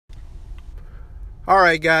All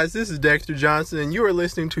right, guys, this is Dexter Johnson, and you are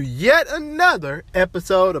listening to yet another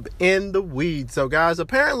episode of In the Weeds. So, guys,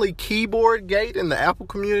 apparently Keyboard Gate in the Apple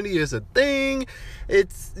community is a thing.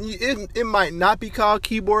 It might not be called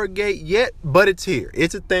Keyboard Gate yet, but it's here.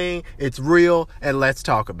 It's a thing. It's real, and let's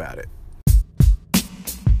talk about it.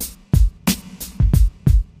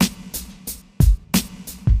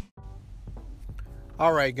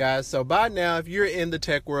 All right, guys, so by now, if you're in the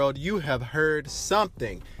tech world, you have heard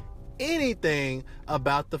anything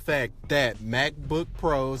about the fact that MacBook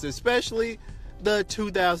Pros, especially the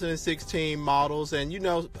 2016 models, and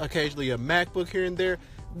occasionally a MacBook here and there,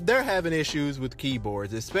 they're having issues with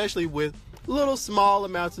keyboards, especially with little small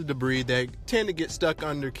amounts of debris that tend to get stuck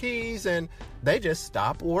under keys and they just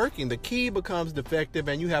stop working. The key becomes defective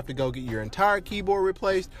and you have to go get your entire keyboard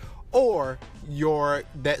replaced, or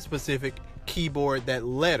that specific keyboard, that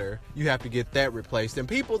letter, you have to get that replaced. And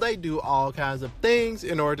people, they do all kinds of things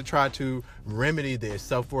in order to try to remedy this.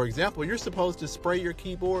 So for example, you're supposed to spray your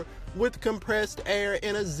keyboard with compressed air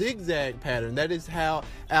in a zigzag pattern. That is how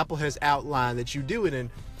Apple has outlined that you do it. And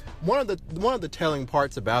one of the telling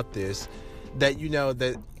parts about this, that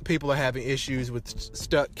that people are having issues with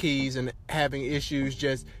stuck keys and having issues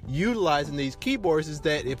just utilizing these keyboards, is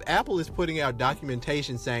that if Apple is putting out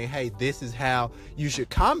documentation saying, hey, this is how you should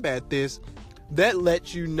combat this, that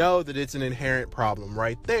lets you know that it's an inherent problem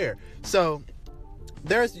right there. So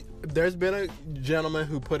there's been a gentleman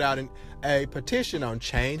who put out a petition on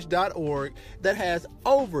change.org that has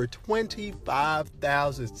over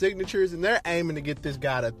 25,000 signatures, and they're aiming to get this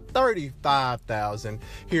guy to 35,000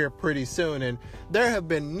 here pretty soon. And there have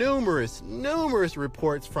been numerous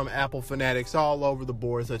reports from Apple fanatics all over the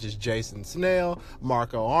board, such as Jason Snell,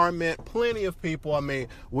 Marco Arment, plenty of people. I mean,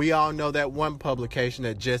 we all know that one publication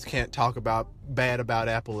that just can't talk bad about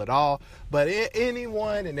Apple at all, but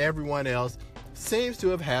anyone and everyone else seems to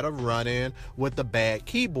have had a run-in with the bad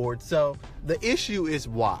keyboard. So the issue is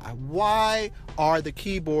why? Why are the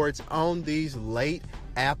keyboards on these late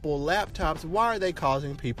Apple laptops, why are they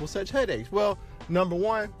causing people such headaches? Well, number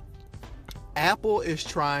one, Apple is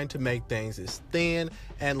trying to make things as thin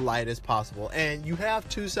and light as possible. And you have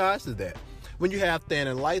two sides to that. When you have thin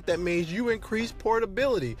and light, that means you increase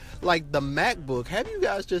portability. Like the MacBook. Have you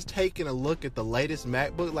guys just taken a look at the latest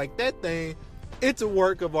MacBook? Like that thing, it's a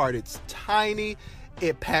work of art. It's tiny.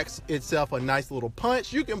 It packs itself a nice little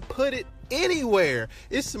punch. You can put it anywhere.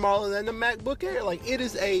 It's smaller than the MacBook Air. Like, it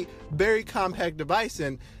is a very compact device,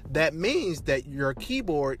 and that means that your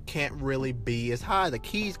keyboard can't really be as high. The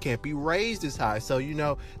keys can't be raised as high. So,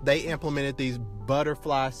 they implemented these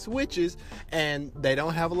butterfly switches, and they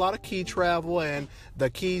don't have a lot of key travel, and the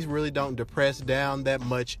keys really don't depress down that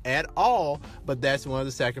much at all. But that's one of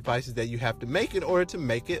the sacrifices that you have to make in order to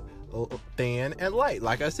make it thin and light.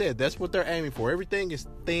 Like I said, that's what they're aiming for. Everything is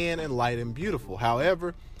thin and light and beautiful.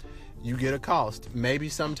 However, you get a cost. Maybe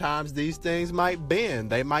sometimes these things might bend.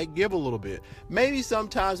 They might give a little bit. Maybe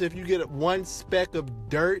sometimes if you get one speck of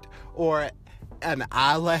dirt or an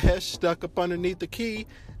eyelash stuck up underneath the key,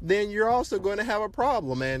 then you're also going to have a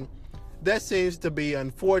problem. And that seems to be,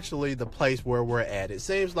 unfortunately, the place where we're at. It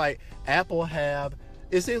seems like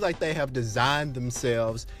they have designed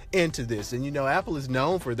themselves into this. And Apple is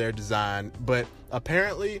known for their design, but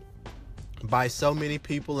apparently by so many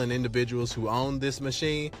people and individuals who own this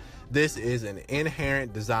machine, this is an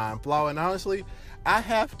inherent design flaw. And honestly, I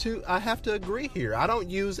have to agree here. I don't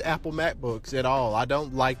use Apple MacBooks at all. I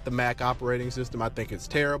don't like the Mac operating system. I think it's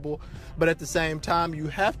terrible. But at the same time, you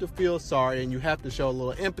have to feel sorry and you have to show a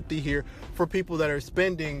little empathy here for people that are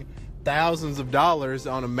spending thousands of dollars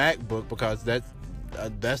on a MacBook, because that's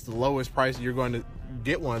the lowest price you're going to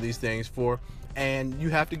get one of these things for. And you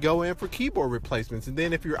have to go in for keyboard replacements. And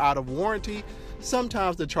then if you're out of warranty,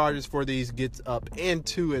 sometimes the charges for these gets up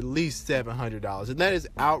into at least $700. And that is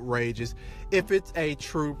outrageous if it's a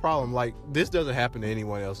true problem. Like, this doesn't happen to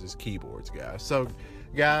anyone else's keyboards, guys. So,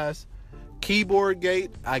 guys, Keyboard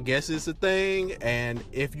Gate, I guess, is a thing. And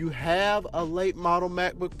if you have a late model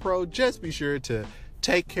MacBook Pro, just be sure to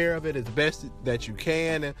take care of it as best that you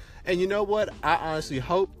can. And you know what? I honestly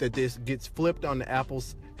hope that this gets flipped on the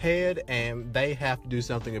Apple's head and they have to do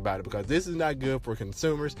something about it, because this is not good for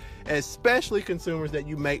consumers, especially consumers that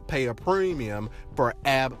you make pay a premium for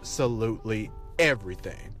absolutely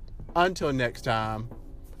everything. Until next time,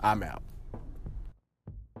 I'm out.